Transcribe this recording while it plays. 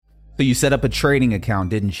So you set up a trading account,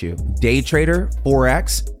 didn't you? Day trader,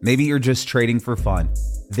 Forex, maybe you're just trading for fun.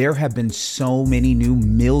 There have been so many new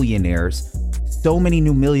millionaires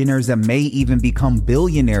that may even become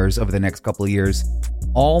billionaires over the next couple of years,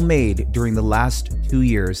 all made during the last 2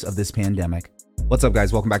 years of this pandemic. What's up,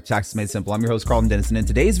 guys? Welcome back to Taxes Made Simple. I'm your host, Carlton Dennison. In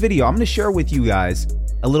today's video, I'm going to share with you guys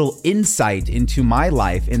a little insight into my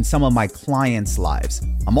life and some of my clients' lives.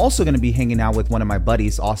 I'm also going to be hanging out with one of my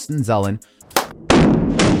buddies, Austin Zellin,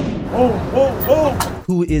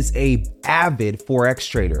 who is a avid Forex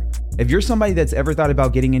trader. If you're somebody that's ever thought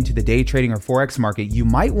about getting into the day trading or Forex market, you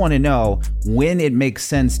might want to know when it makes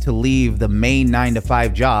sense to leave the main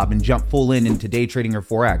 9-to-5 job and jump full into day trading or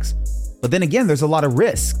Forex. But then again, there's a lot of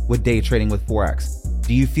risk with day trading with Forex.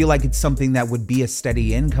 Do you feel like it's something that would be a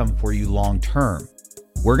steady income for you long term?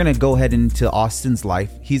 We're going to go ahead into Austin's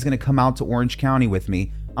life. He's going to come out to Orange County with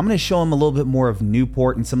me. I'm going to show him a little bit more of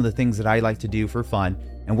Newport and some of the things that I like to do for fun.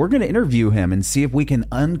 And we're going to interview him and see if we can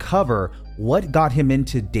uncover what got him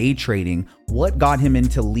into day trading, what got him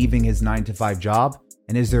into leaving his 9-to-5 job,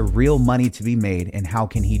 and is there real money to be made, and how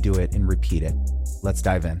can he do it and repeat it? Let's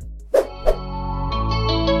dive in.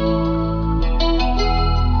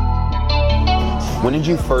 When did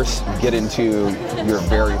you first get into your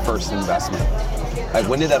very first investment? Like,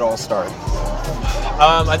 when did that all start?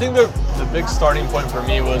 I think the big starting point for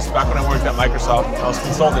me was back when I worked at Microsoft. I was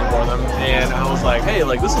consulting for them, and I was like, hey,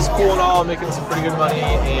 like, this is cool and all, I'm making some pretty good money,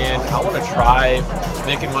 and I want to try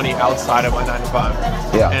making money outside of my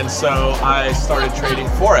 9-to-5. Yeah. And so I started trading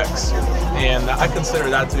Forex, and I consider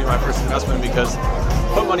that to be my first investment because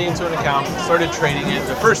I put money into an account, started trading it.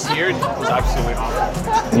 The first year was absolutely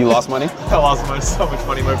awful. You lost money? I lost so much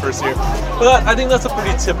money my first year. But I think that's a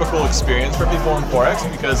pretty typical experience for people in Forex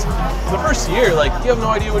because the first year, like, you have no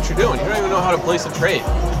idea what you're doing. You don't even know how to place a trade.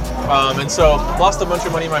 And so lost a bunch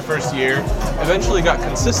of money my first year. Eventually got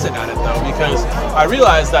consistent at it though, because I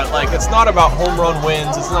realized that, like, it's not about home run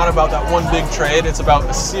wins. It's not about that one big trade. It's about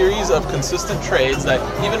a series of consistent trades that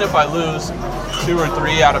even if I lose 2 or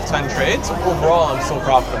 3 out of 10 trades, overall I'm still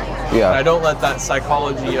profitable. Yeah. And I don't let that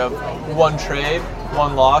psychology of one trade,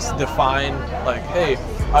 one loss define, like, hey,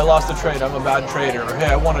 I lost a trade, I'm a bad trader, or hey,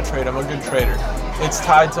 I won a trade, I'm a good trader. It's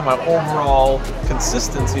tied to my overall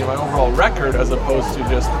consistency, my overall record, as opposed to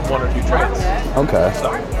just 1 or 2 trades. Okay.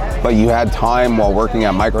 So, But you had time while working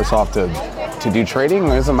at Microsoft to do trading?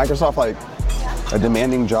 Isn't Microsoft like a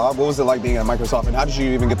demanding job? What was it like being at Microsoft, and how did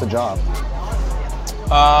you even get the job?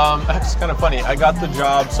 it's kind of funny. I got the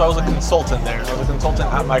job, so I was a consultant there. I was a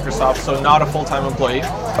consultant at Microsoft, so not a full-time employee.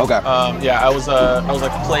 Okay. I was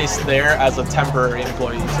like placed there as a temporary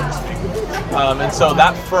employee, so to speak. And so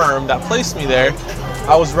that firm that placed me there,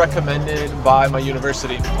 I was recommended by my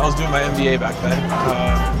university. I was doing my MBA back then,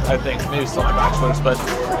 I think, maybe still my bachelor's, but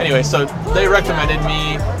anyway, so they recommended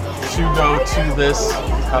me to go to this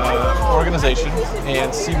organization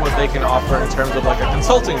and see what they can offer in terms of like a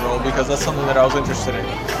consulting role, because that's something that I was interested in.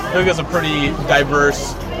 I think it's a pretty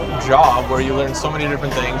diverse job where you learn so many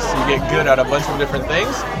different things, you get good at a bunch of different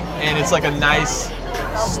things, and it's like a nice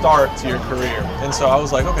start to your career. And so I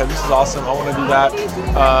was like, okay, this is awesome, I want to do that.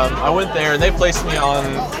 I went there and they placed me on,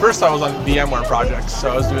 first I was on VMware projects,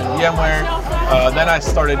 so I was doing VMware, then I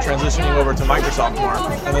started transitioning over to Microsoft more,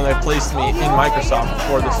 and then they placed me in Microsoft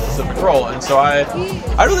for this specific role. And so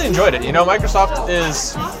I really enjoyed it. You know, Microsoft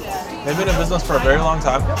they've been in business for a very long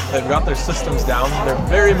time. They've got their systems down. They're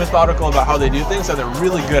very methodical about how they do things, and they're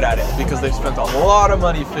really good at it because they've spent a lot of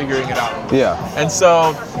money figuring it out. Yeah. And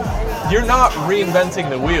so you're not reinventing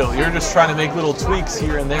the wheel. You're just trying to make little tweaks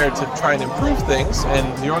here and there to try and improve things.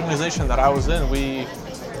 And the organization that I was in,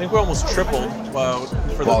 I think we almost tripled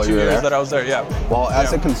for the 2 years that I was there. Yeah. Well,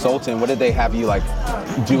 as a consultant, what did they have you like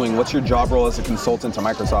doing? What's your job role as a consultant to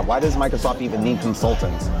Microsoft? Why does Microsoft even need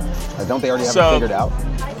consultants? Like, don't they already have it figured out?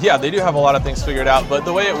 Yeah, they do have a lot of things figured out, but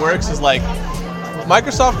the way it works is like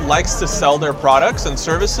Microsoft likes to sell their products and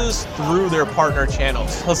services through their partner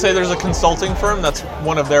channels. Let's say there's a consulting firm that's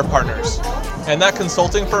one of their partners, and that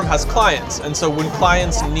consulting firm has clients. And so when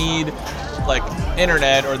clients need like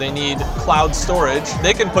internet or they need cloud storage,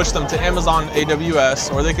 they can push them to Amazon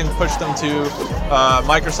AWS, or they can push them to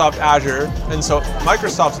Microsoft Azure. And so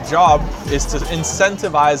Microsoft's job is to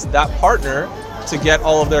incentivize that partner to get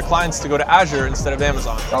all of their clients to go to Azure instead of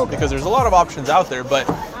Amazon. Okay. Because there's a lot of options out there, but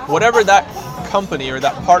whatever that company or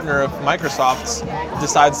that partner of Microsoft's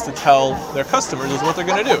decides to tell their customers is what they're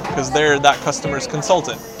going to do, because they're that customer's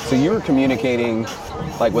consultant. So you were communicating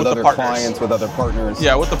like with other clients, with other partners?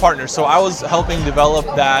 Yeah, with the partners. So I was helping develop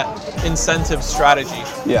that incentive strategy.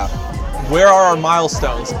 Yeah. Where are our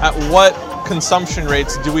milestones? At what consumption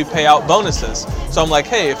rates do we pay out bonuses? So I'm like,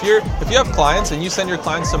 hey, if you have clients and you send your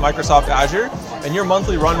clients to Microsoft Azure and your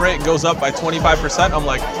monthly run rate goes up by 25%, I'm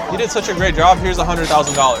like, you did such a great job, here's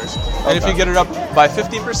 $100,000. And if you get it up by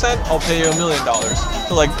 50%, I'll pay you $1 million.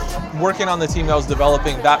 So like working on the team that was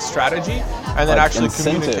developing that strategy and then actually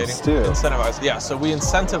communicating. Incentivized. Yeah, so we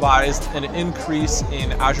incentivized an increase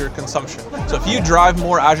in Azure consumption. So if you drive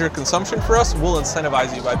more Azure consumption for us, we'll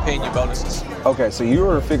incentivize you by paying you bonuses. Okay, so you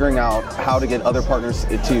were figuring out how to get other partners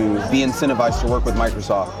to be incentivized to work with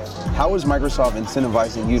Microsoft. How is Microsoft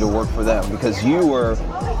incentivizing you to work for them? Because you were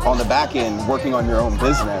on the back end working on your own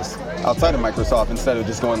business outside of Microsoft instead of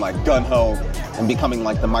just going like gun-ho and becoming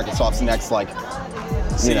like the Microsoft's next like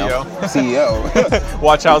CEO.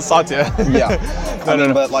 Watch out, Satya. Yeah.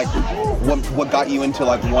 But like, what got you into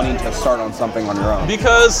like wanting to start on something on your own?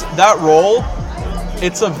 Because that role,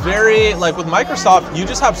 it's a very, like with Microsoft, you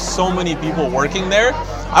just have so many people working there.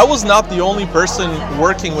 I was not the only person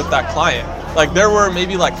working with that client. Like there were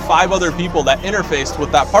maybe like 5 other people that interfaced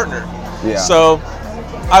with that partner. Yeah. So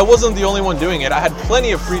I wasn't the only one doing it. I had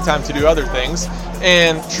plenty of free time to do other things.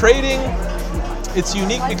 And trading, it's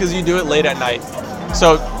unique because you do it late at night.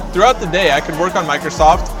 So throughout the day, I could work on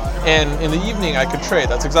Microsoft, and in the evening, I could trade.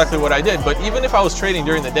 That's exactly what I did. But even if I was trading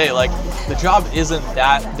during the day, like the job isn't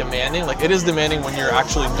that demanding. Like it is demanding when you're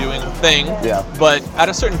actually doing the thing. Yeah. But at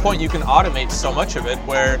a certain point, you can automate so much of it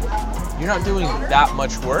where you're not doing that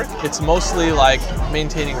much work. It's mostly like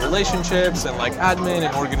maintaining relationships and like admin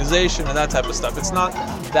and organization and that type of stuff. It's not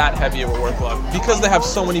that heavy of a workload because they have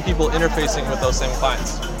so many people interfacing with those same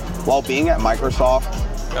clients. While being at Microsoft,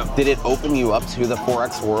 yeah. Did it open you up to the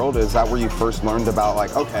Forex world? Is that where you first learned about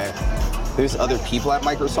like, okay, there's other people at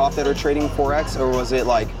Microsoft that are trading Forex? Or was it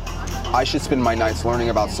like, I should spend my nights learning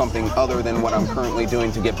about something other than what I'm currently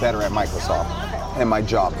doing to get better at Microsoft and my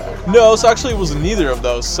job there? No, so actually it was neither of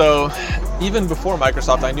those. So even before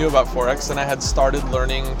Microsoft, I knew about Forex and I had started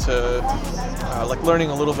learning learning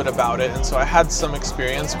a little bit about it. And so I had some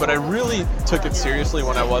experience, but I really took it seriously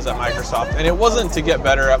when I was at Microsoft. And it wasn't to get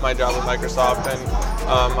better at my job at Microsoft. And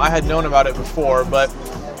I had known about it before, but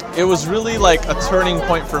it was really like a turning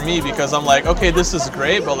point for me because I'm like, okay, this is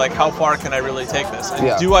great, but like how far can I really take this?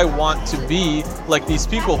 And do I want to be like these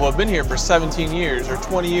people who have been here for 17 years or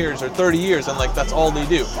 20 years or 30 years and like that's all they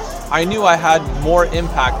do? I knew I had more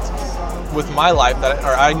impact with my life,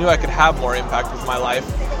 I knew I could have more impact with my life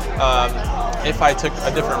if I took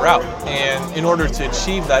a different route. And in order to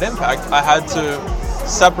achieve that impact, I had to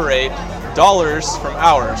separate dollars from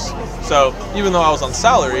hours. So even though I was on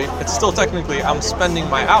salary, it's still technically I'm spending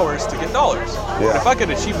my hours to get dollars. But if I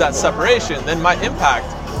could achieve that separation, then my impact,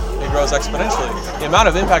 it grows exponentially. The amount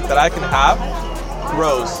of impact that I can have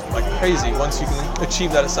grows like crazy once you can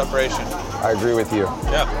achieve that separation. I agree with you.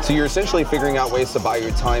 Yeah. So you're essentially figuring out ways to buy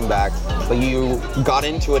your time back, but you got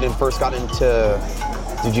into it and first got into,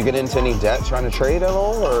 did you get into any debt trying to trade at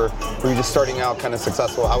all, or were you just starting out kind of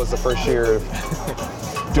successful? How was the first year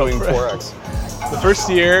doing Forex? The first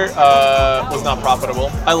year was not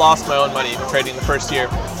profitable. I lost my own money trading the first year.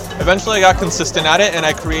 Eventually I got consistent at it and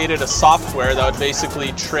I created a software that would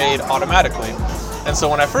basically trade automatically. And so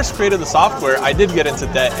when I first created the software, I did get into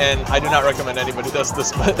debt, and I do not recommend anybody does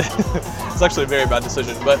this, but it's actually a very bad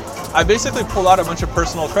decision. But I basically pulled out a bunch of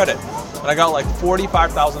personal credit, and I got like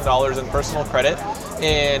 $45,000 in personal credit,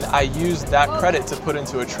 and I used that credit to put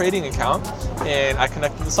into a trading account, and I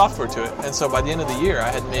connected the software to it. And so by the end of the year, I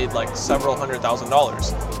had made like several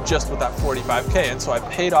 $100,000 just with that 45K. And so I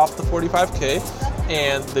paid off the 45K,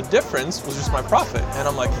 and the difference was just my profit. And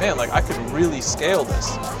I'm like, man, like I could really scale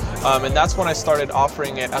this. And that's when I started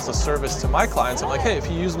offering it as a service to my clients. I'm like, hey, if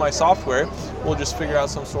you use my software, we'll just figure out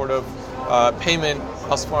some sort of payment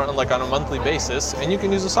like on a monthly basis, and you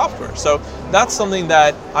can use the software. So that's something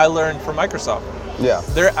that I learned from Microsoft. Yeah.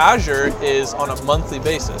 Their Azure is on a monthly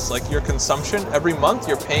basis. Like your consumption, every month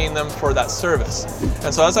you're paying them for that service.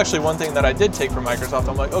 And so that's actually one thing that I did take from Microsoft.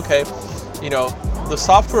 I'm like, okay, the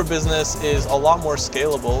software business is a lot more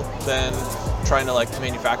scalable than trying to like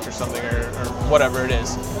manufacture something or whatever it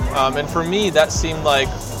is. And for me, that seemed like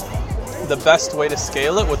the best way to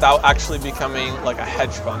scale it without actually becoming like a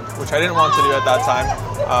hedge fund, which I didn't want to do at that time.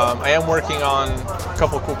 I am working on a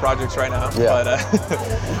couple of cool projects right now, but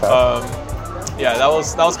yeah, that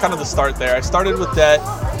was kind of the start there. I started with debt,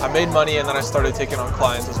 I made money, and then I started taking on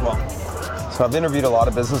clients as well. So I've interviewed a lot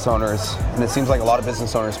of business owners, and it seems like a lot of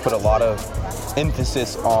business owners put a lot of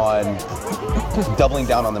emphasis on doubling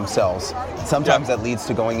down on themselves. Sometimes that leads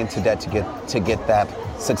to going into debt to get that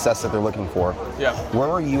success that they're looking for. Yeah. Where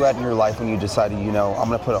were you at in your life when you decided, I'm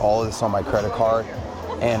going to put all of this on my credit card?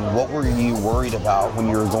 And what were you worried about when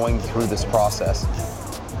you were going through this process?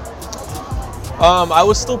 I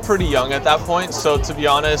was still pretty young at that point, so to be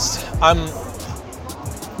honest,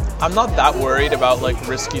 I'm not that worried about like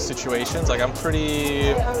risky situations. Like I'm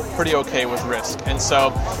pretty okay with risk. And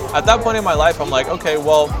so at that point in my life, I'm like, okay,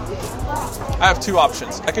 well, I have two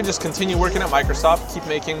options. I can just continue working at Microsoft, keep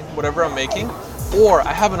making whatever I'm making, or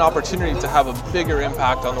I have an opportunity to have a bigger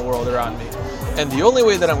impact on the world around me. And the only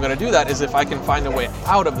way that I'm going to do that is if I can find a way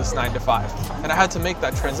out of this 9 to 5. And I had to make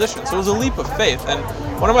that transition. So it was a leap of faith. And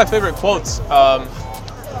one of my favorite quotes,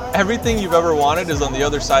 everything you've ever wanted is on the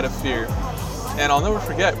other side of fear. And I'll never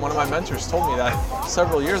forget, one of my mentors told me that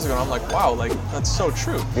several years ago. And I'm like, wow, like that's so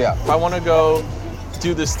true. Yeah. If I want to go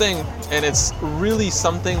do this thing and it's really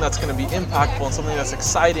something that's going to be impactful and something that's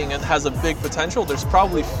exciting and has a big potential, there's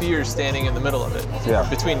probably fear standing in the middle of it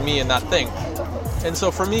between me and that thing. And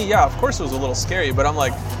so for me, yeah, of course it was a little scary, but I'm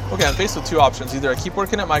like, okay, I'm faced with two options. Either I keep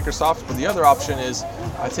working at Microsoft, or the other option is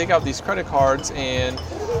I take out these credit cards and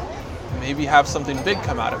maybe have something big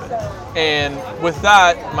come out of it. And with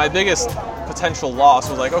that, my biggest potential loss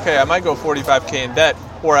was like, okay, I might go 45K in debt,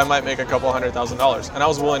 or I might make a couple $100,000. And I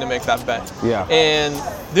was willing to make that bet. Yeah. And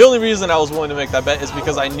the only reason I was willing to make that bet is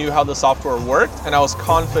because I knew how the software worked and I was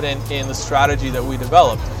confident in the strategy that we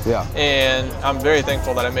developed. Yeah. And I'm very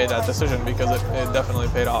thankful that I made that decision because it definitely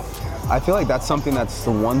paid off. I feel like that's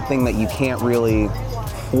the one thing that you can't really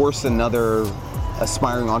force another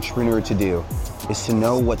aspiring entrepreneur to do, is to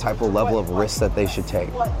know what type of level of risk that they should take.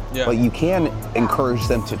 Yeah. But you can encourage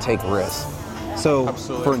them to take risks. So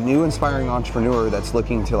Absolutely. For a new aspiring entrepreneur that's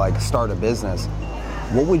looking to like start a business,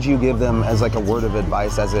 what would you give them as like a word of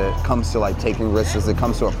advice as it comes to like taking risks, as it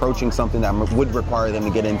comes to approaching something that would require them to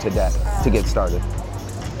get into debt to get started?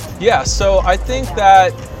 Yeah, so I think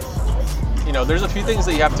that, there's a few things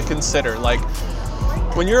that you have to consider. Like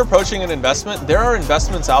when you're approaching an investment, there are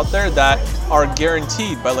investments out there that are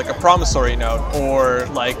guaranteed by like a promissory note, or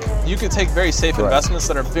like you could take very safe investments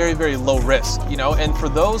that are very, very low risk, and for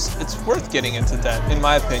those, it's worth getting into debt, in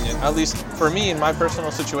my opinion. At least for me, in my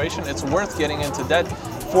personal situation, it's worth getting into debt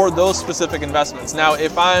for those specific investments. Now,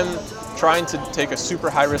 if I'm trying to take a super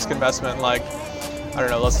high risk investment, like, I don't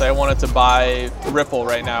know, let's say I wanted to buy Ripple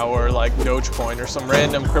right now, or like Dogecoin, or some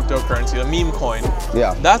random cryptocurrency, a meme coin.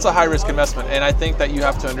 Yeah. That's a high risk investment. And I think that you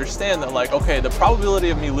have to understand that, like, okay, the probability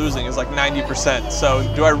of me losing is like 90%. So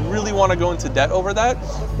do I really want to go into debt over that?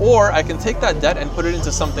 Or I can take that debt and put it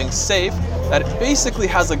into something safe that basically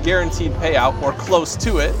has a guaranteed payout or close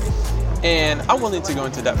to it. And I'm willing to go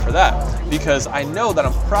into debt for that because I know that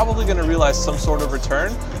I'm probably going to realize some sort of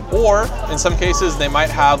return, or in some cases they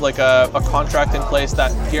might have like a contract in place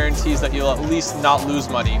that guarantees that you'll at least not lose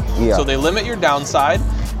money. Yeah. So they limit your downside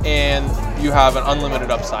and you have an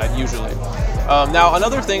unlimited upside usually. Now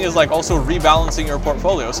another thing is like also rebalancing your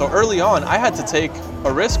portfolio. So early on I had to take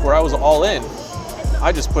a risk where I was all in.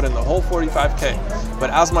 I just put in the whole 45K. But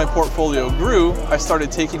as my portfolio grew, I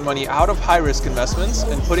started taking money out of high-risk investments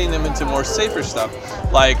and putting them into more safer stuff,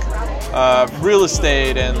 like real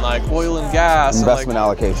estate and like oil and gas. Investment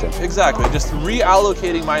allocation. Exactly. Just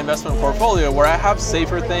reallocating my investment portfolio where I have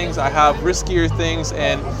safer things, I have riskier things,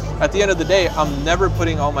 and at the end of the day, I'm never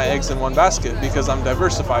putting all my eggs in one basket because I'm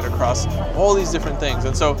diversified across all these different things.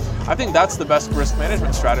 And so I think that's the best risk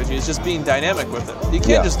management strategy, is just being dynamic with it. You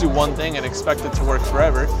can't just do one thing and expect it to work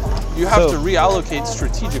forever. You have to reallocate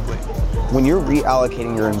strategically. When you're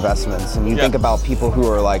reallocating your investments and you think about people who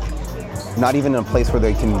are like not even in a place where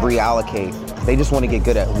they can reallocate, they just want to get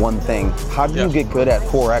good at one thing. How do you get good at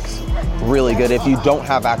Forex really good if you don't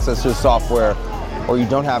have access to software, or you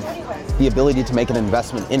don't have the ability to make an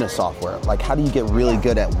investment in a software? Like, how do you get really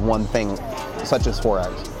good at one thing such as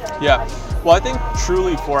Forex? Yeah, well, I think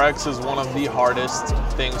truly Forex is one of the hardest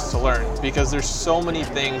things to learn because there's so many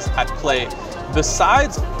things at play.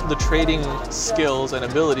 Besides the trading skills and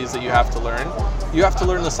abilities that you have to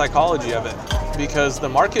learn the psychology of it, because the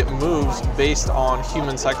market moves based on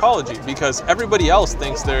human psychology, because everybody else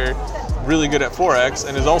thinks they're really good at Forex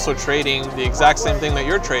and is also trading the exact same thing that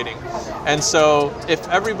you're trading. And so if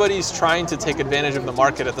everybody's trying to take advantage of the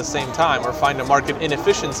market at the same time, or find a market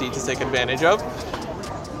inefficiency to take advantage of,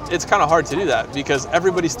 it's kind of hard to do that because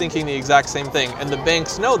everybody's thinking the exact same thing, and the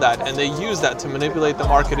banks know that, and they use that to manipulate the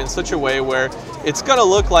market in such a way where it's going to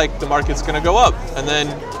look like the market's going to go up, and then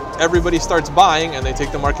everybody starts buying and they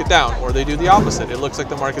take the market down, or they do the opposite. It looks like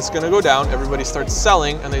the market's going to go down, everybody starts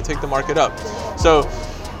selling and they take the market up. So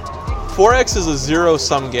Forex is a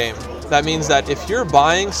zero-sum game. That means that if you're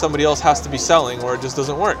buying, somebody else has to be selling, or it just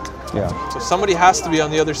doesn't work. Yeah. So somebody has to be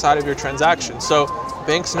on the other side of your transaction. So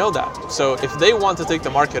banks know that. So if they want to take the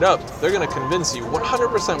market up, they're going to convince you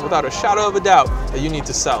 100% without a shadow of a doubt that you need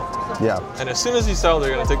to sell. Yeah. And as soon as you sell,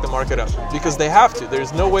 they're going to take the market up because they have to.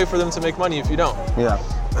 There's no way for them to make money if you don't. Yeah.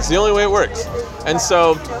 That's the only way it works. And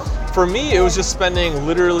so for me, it was just spending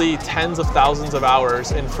literally tens of thousands of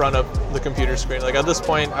hours in front of the computer screen. Like at this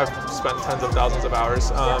point, I've spent tens of thousands of hours.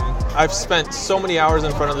 I've spent so many hours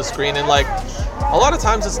in front of the screen, and like a lot of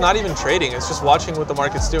times it's not even trading, it's just watching what the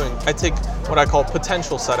market's doing. I take what I call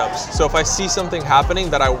potential setups. So if I see something happening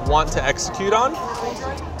that I want to execute on,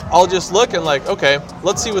 I'll just look and like, okay,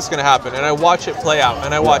 let's see what's gonna happen. And I watch it play out,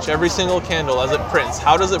 and I watch every single candle as it prints.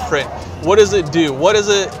 How does it print? What does it do? What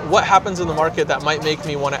happens in the market that might make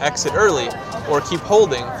me wanna exit early or keep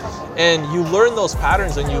holding? And you learn those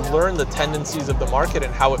patterns, and you learn the tendencies of the market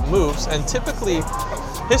and how it moves. And typically,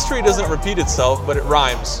 history doesn't repeat itself, but it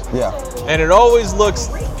rhymes. Yeah. And it always looks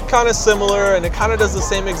kind of similar, and it kind of does the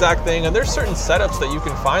same exact thing. And there's certain setups that you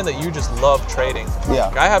can find that you just love trading. Yeah.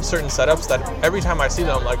 Like I have certain setups that every time I see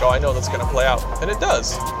them, I'm like, oh, I know that's going to play out. And it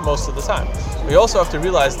does most of the time. But you also have to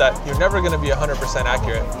realize that you're never going to be 100%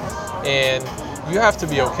 accurate. And you have to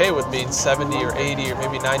be okay with being 70 or 80 or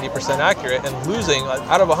maybe 90% accurate and losing.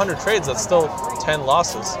 Out of 100 trades, that's still 10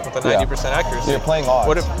 losses with a 90% accuracy. So you're playing odds.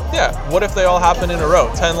 What if they all happen in a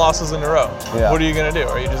row? 10 losses in a row. Yeah. What are you going to do?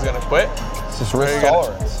 Are you just going to quit? It's just risk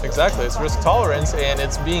tolerance. Exactly. It's risk tolerance, and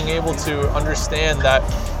it's being able to understand that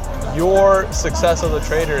your success as a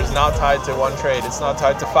trader is not tied to one trade. It's not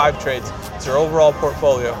tied to 5 trades. It's your overall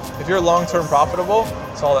portfolio. If you're long-term profitable,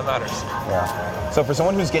 it's all that matters. Yeah. So for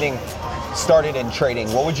someone who's getting started in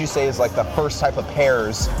trading, what would you say is like the first type of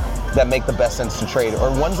pairs that make the best sense to trade, or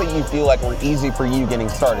ones that you feel like were easy for you getting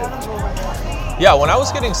started? Yeah, when I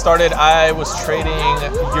was getting started, I was trading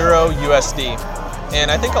Euro USD. And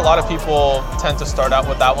I think a lot of people tend to start out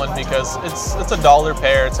with that one because it's a dollar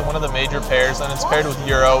pair. It's one of the major pairs, and it's paired with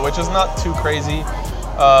Euro, which is not too crazy.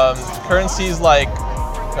 Currencies like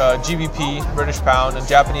GBP, British Pound, and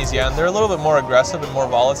Japanese Yen, they're a little bit more aggressive and more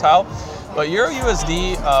volatile. But Euro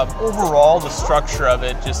USD, overall, the structure of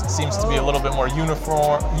it just seems to be a little bit more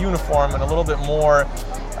uniform and a little bit more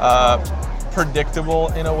predictable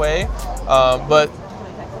in a way. But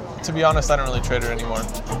to be honest, I don't really trade it anymore.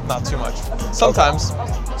 Not too much. Sometimes.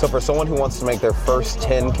 Okay. So for someone who wants to make their first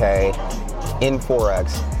 10K in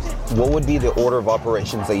Forex, what would be the order of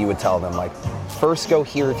operations that you would tell them? Like, first go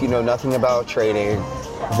here if you know nothing about trading,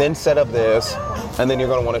 then set up this, and then you're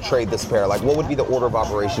going to want to trade this pair. Like, what would be the order of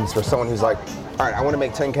operations for someone who's like, all right, I want to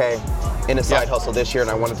make 10K in a side hustle this year,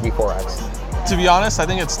 and I want it to be Forex? To be honest, I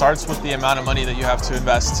think it starts with the amount of money that you have to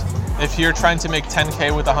invest. If you're trying to make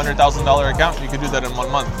 10K with a $100,000 account, you could do that in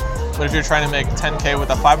 1 month. But if you're trying to make 10K with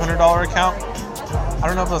a $500 account, I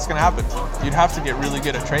don't know if that's going to happen. You'd have to get really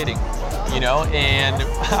good at trading, you know? And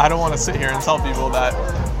I don't want to sit here and tell people that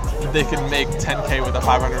they can make 10K with a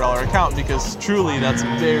 $500 account, because truly that's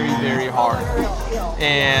very, very hard.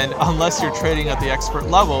 And unless you're trading at the expert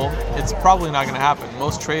level, it's probably not going to happen.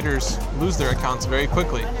 Most traders lose their accounts very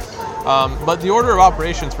quickly. But the order of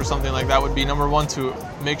operations for something like that would be, number one, to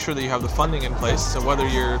make sure that you have the funding in place. So whether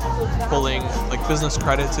you're pulling like business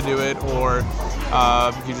credit to do it, or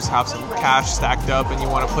you just have some cash stacked up and you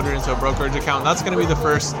want to put it into a brokerage account, that's going to be the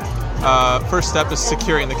first step, is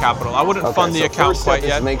securing the capital. I wouldn't fund the account quite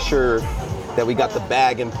yet. Make sure that we got the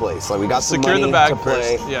bag in place. Like, we got some money the bag to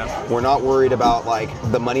play. first. Yeah. We're not worried about like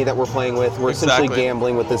the money that we're playing with. We're essentially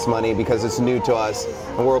gambling with this money because it's new to us,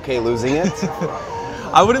 and we're okay losing it.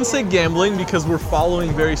 I wouldn't say gambling, because we're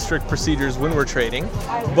following very strict procedures when we're trading,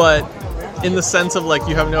 but in the sense of like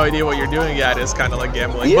you have no idea what you're doing, yeah, it is kind of like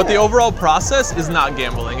gambling. But the overall process is not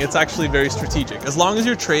gambling. It's actually very strategic. As long as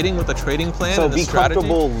you're trading with a trading plan and a strategy. So be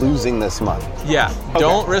comfortable losing this money. Yeah. Okay.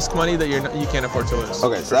 Don't risk money that you can't afford to lose.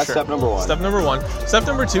 Okay, so that's step number one. Step number one. Step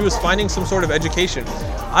number two is finding some sort of education.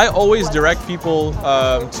 I always direct people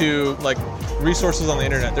to like resources on the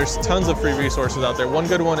internet. There's tons of free resources out there. One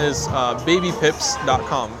good one is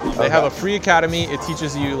babypips.com. They have a free academy. It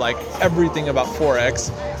teaches you like everything about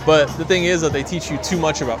Forex. But the thing is that they teach you too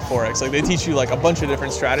much about Forex. Like, they teach you like a bunch of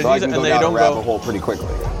different strategies, and they don't go down a rabbit hole pretty quickly.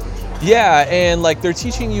 Yeah, and like they're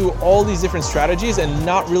teaching you all these different strategies and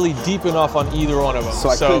not really deep enough on either one of them. So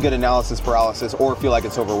I could get analysis paralysis or feel like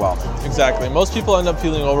it's overwhelming. Exactly. Most people end up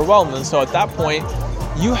feeling overwhelmed, and so at that point,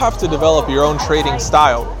 you have to develop your own trading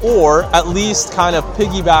style, or at least kind of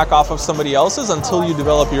piggyback off of somebody else's until you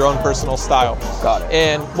develop your own personal style. Got it.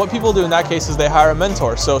 And what people do in that case is they hire a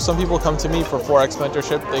mentor. So some people come to me for Forex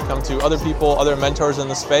mentorship. They come to other people, other mentors in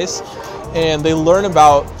the space, and they learn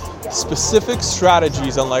about specific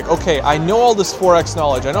strategies on like, okay, I know all this Forex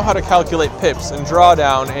knowledge. I know how to calculate pips and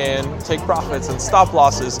drawdown and take profits and stop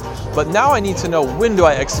losses. But now I need to know when do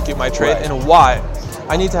I execute my trade and why.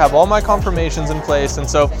 I need to have all my confirmations in place. And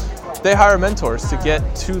so they hire mentors to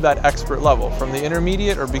get to that expert level, from the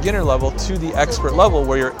intermediate or beginner level to the expert level,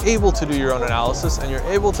 where you're able to do your own analysis and you're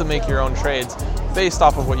able to make your own trades based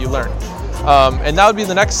off of what you learn. And that would be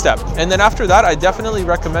the next step. And then after that, I definitely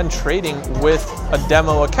recommend trading with a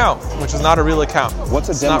demo account, which is not a real account. What's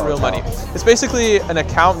a demo account? It's not real money. It's basically an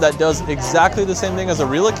account that does exactly the same thing as a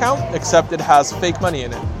real account, except it has fake money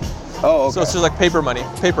in it. Oh, okay. So it's just like paper money,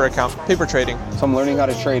 paper account, paper trading. So I'm learning how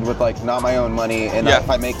to trade with like not my own money, and if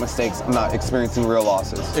I make mistakes, I'm not experiencing real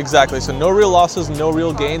losses. Exactly. So no real losses, no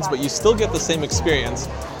real gains, but you still get the same experience.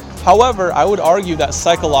 However, I would argue that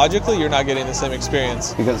psychologically you're not getting the same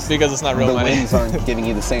experience because it's not real money. The wins aren't giving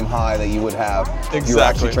you the same high that you would have if you were Exactly.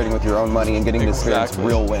 actually trading with your own money and getting to experience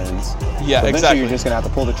real wins. Yeah, so eventually exactly. you're just going to have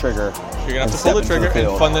to pull the trigger. You're going to have to pull the trigger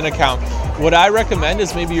and fund an account. What I recommend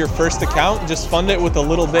is maybe your first account, just fund it with a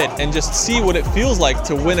little bit and just see what it feels like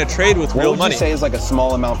to win a trade with real money. What would you say is like a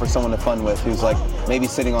small amount for someone to fund with who's like maybe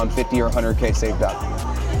sitting on 50 or 100K saved up?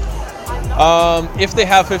 If they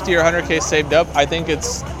have 50 or 100K saved up, I think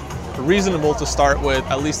it's reasonable to start with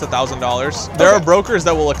at least $1,000. There are brokers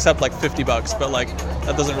that will accept like $50, but like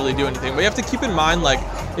that doesn't really do anything. But you have to keep in mind, like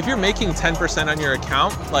if you're making 10% on your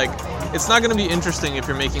account, like it's not going to be interesting if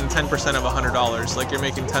you're making 10% of $100. Like you're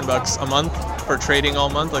making $10 a month for trading all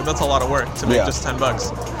month. Like that's a lot of work to make just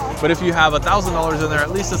 $10. But if you have $1,000 in there, at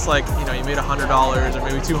least it's like, you know, you made $100 or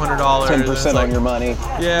maybe $200. 10% like, on your money.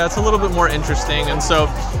 Yeah, it's a little bit more interesting. And so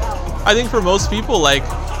I think for most people, like,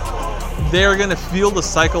 they're going to feel the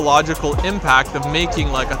psychological impact of making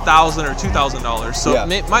like $1,000 or $2,000. So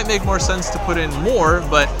it might make more sense to put in more,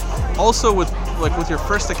 but also with your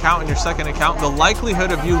first account and your second account, the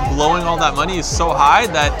likelihood of you blowing all that money is so high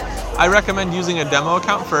that I recommend using a demo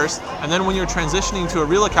account first, and then when you're transitioning to a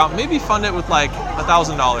real account, maybe fund it with like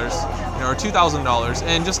 $1,000, or $2,000,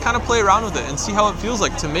 and just kind of play around with it and see how it feels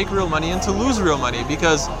like to make real money and to lose real money,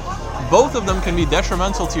 because both of them can be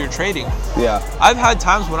detrimental to your trading. Yeah. I've had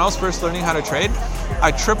times when I was first learning how to trade,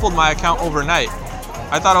 I tripled my account overnight.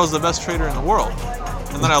 I thought I was the best trader in the world,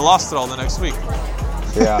 and then I lost it all the next week.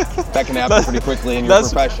 Yeah, that can happen pretty quickly in your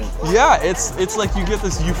profession. Yeah, it's like you get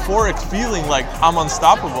this euphoric feeling like I'm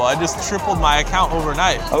unstoppable. I just tripled my account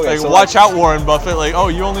overnight. Okay, like, so watch out, Warren Buffett. Like, oh,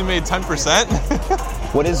 you only made 10%?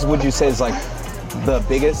 What would you say is like the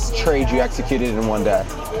biggest trade you executed in one day?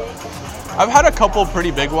 I've had a couple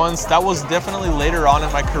pretty big ones. That was definitely later on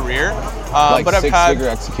in my career. Like but six-figure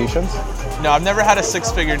executions? No, I've never had a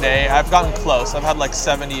six-figure day. I've gotten close. I've had like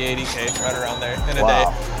 70, 80K right around there in a day.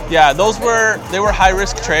 Yeah, they were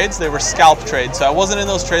high-risk trades. They were scalp trades. So I wasn't in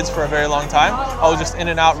those trades for a very long time. I was just in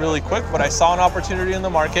and out really quick, but I saw an opportunity in the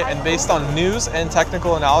market, and based on news and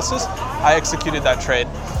technical analysis, I executed that trade.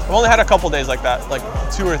 I've only had a couple days like that, like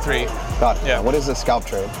 2 or 3. Got it. Yeah. What is a scalp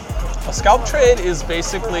trade? A scalp trade is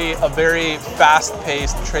basically a very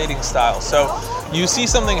fast-paced trading style. So you see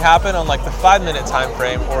something happen on like the 5-minute time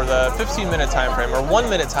frame or the 15-minute time frame or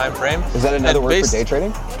 1-minute time frame. Is that another word for day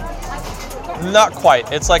trading? Not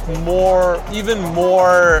quite. It's like even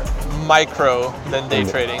more micro than day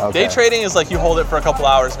trading. Okay. Day trading is like you hold it for a couple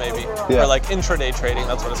hours maybe. Or like intraday trading,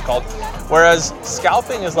 that's what it's called. Whereas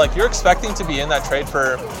scalping is like you're expecting to be in that trade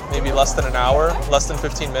for maybe less than an hour, less than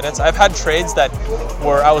 15 minutes. I've had trades that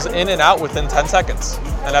where I was in and out within 10 seconds.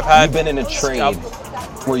 And I've had... You've been in a trade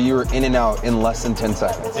where you were in and out in less than 10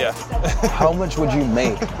 seconds. Yeah. How much would you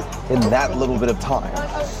make in that little bit of time?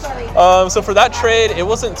 So for that trade, it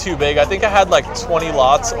wasn't too big. I think I had like 20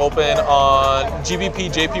 lots open on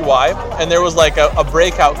GBP JPY, and there was like a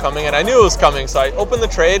breakout coming, and I knew it was coming, so I opened the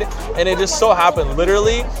trade, and it just so happened,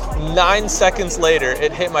 literally 9 seconds later,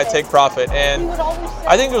 it hit my take profit, and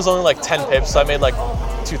I think it was only like 10 pips, so I made like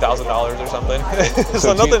 $2,000 or something.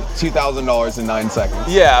 So nothing. $2,000 in 9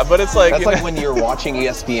 seconds. Yeah, but it's like... That's like when you're watching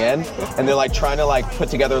ESPN and they're like trying to like put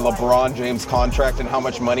together LeBron James contract and how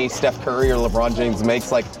much money Steph Curry or LeBron James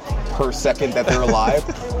makes like per second that they're alive,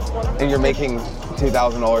 and you're making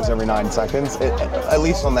 $2,000 every 9 seconds, at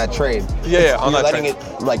least on that trade. Yeah, on that trade. You're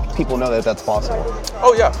letting it, like, people know that that's possible.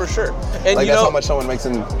 Oh yeah, for sure. And like that's how much someone makes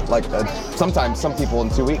in like sometimes some people in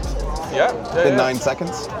 2 weeks. Yeah. In 9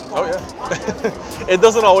 seconds. Oh yeah. It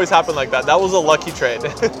doesn't always happen like that. That was a lucky trade.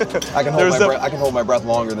 I can hold my breath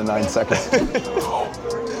longer than 9 seconds.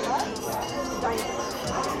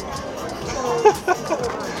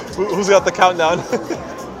 Who's got the countdown?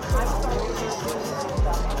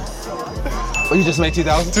 Oh, you just made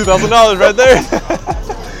 $2,000? $2,000 right there.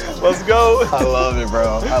 Let's go. I love it,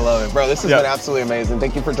 bro. I love it, bro. This has been absolutely amazing.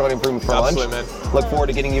 Thank you for joining for lunch. Man. Look forward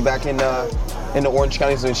to getting you back into Orange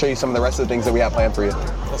County so we can show you some of the rest of the things that we have planned for you.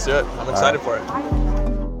 Let's do it. I'm excited for it.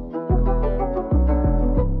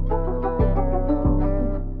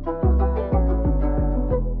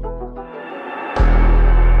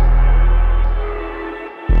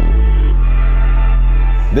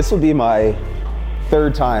 This will be my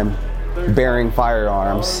third time bearing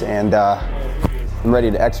firearms, and I'm ready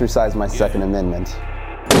to exercise my Second Amendment.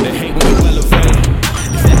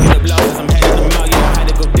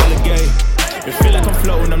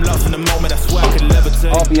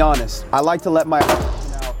 I'll be honest, I like to let my opinion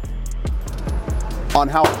out on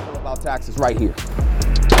how I feel about taxes right here.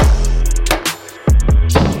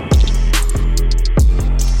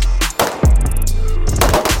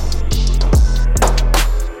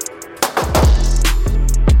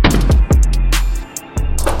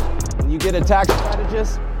 Get a tax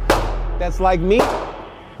strategist that's like me,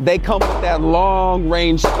 they come with that long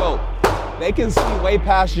range scope. They can see way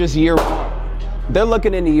past just year one. They're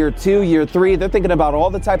looking into year 2, year 3. They're thinking about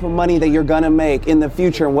all the type of money that you're gonna make in the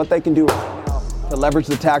future and what they can do right now to leverage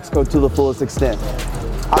the tax code to the fullest extent.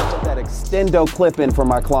 I put that extendo clip in for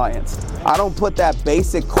my clients. I don't put that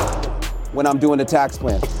basic clip when I'm doing a tax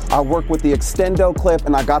plan. I work with the extendo clip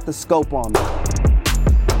and I got the scope on me.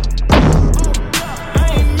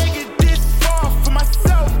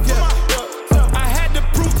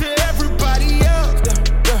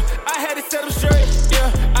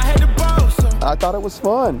 I thought it was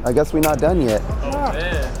fun. I guess we're not done yet. Oh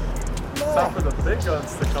man, it's time for the big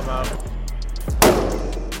guns to come out.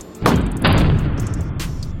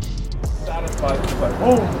 Satisfied. Like,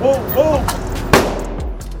 whoa, whoa, whoa.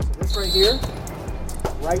 So this right here,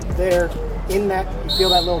 right there, in that, you feel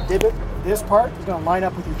that little divot? This part is gonna line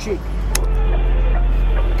up with your cheek.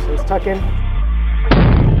 So let's tuck in.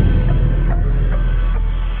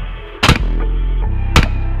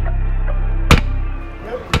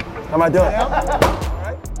 How am I doing?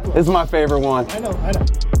 This is my favorite one. I know.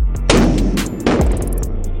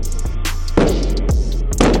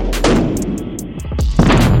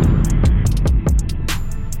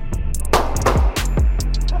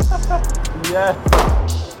 Yeah.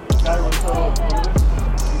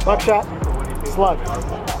 Buckshot, slug.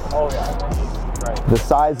 Oh yeah. Right. The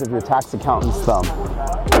size of your tax accountant's thumb.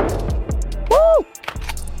 Woo!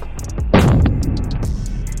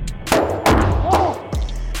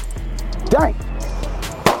 Dang.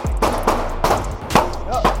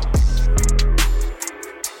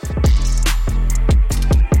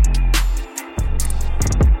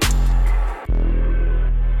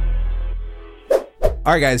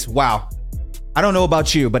 All right, guys. Wow. I don't know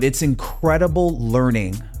about you, but it's incredible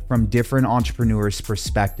learning from different entrepreneurs'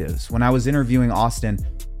 perspectives. When I was interviewing Austin,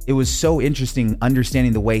 it was so interesting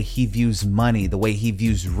understanding the way he views money, the way he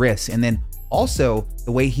views risk, and then also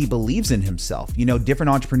the way he believes in himself. You know, different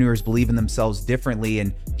entrepreneurs believe in themselves differently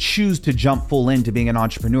and choose to jump full into being an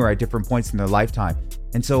entrepreneur at different points in their lifetime.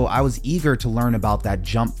 And so I was eager to learn about that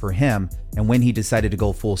jump for him and when he decided to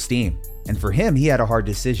go full steam. And for him, he had a hard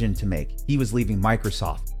decision to make. He was leaving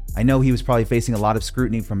Microsoft. I know he was probably facing a lot of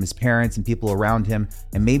scrutiny from his parents and people around him.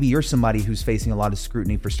 And maybe you're somebody who's facing a lot of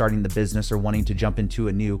scrutiny for starting the business or wanting to jump into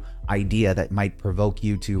a new idea that might provoke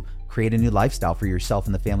you to create a new lifestyle for yourself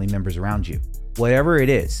and the family members around you. Whatever it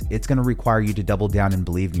is, it's going to require you to double down and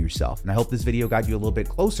believe in yourself. And I hope this video got you a little bit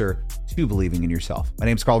closer to believing in yourself. My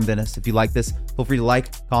name's Carlton Dennis. If you like this, feel free to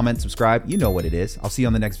like, comment, subscribe. You know what it is. I'll see you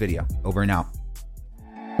on the next video. Over and out.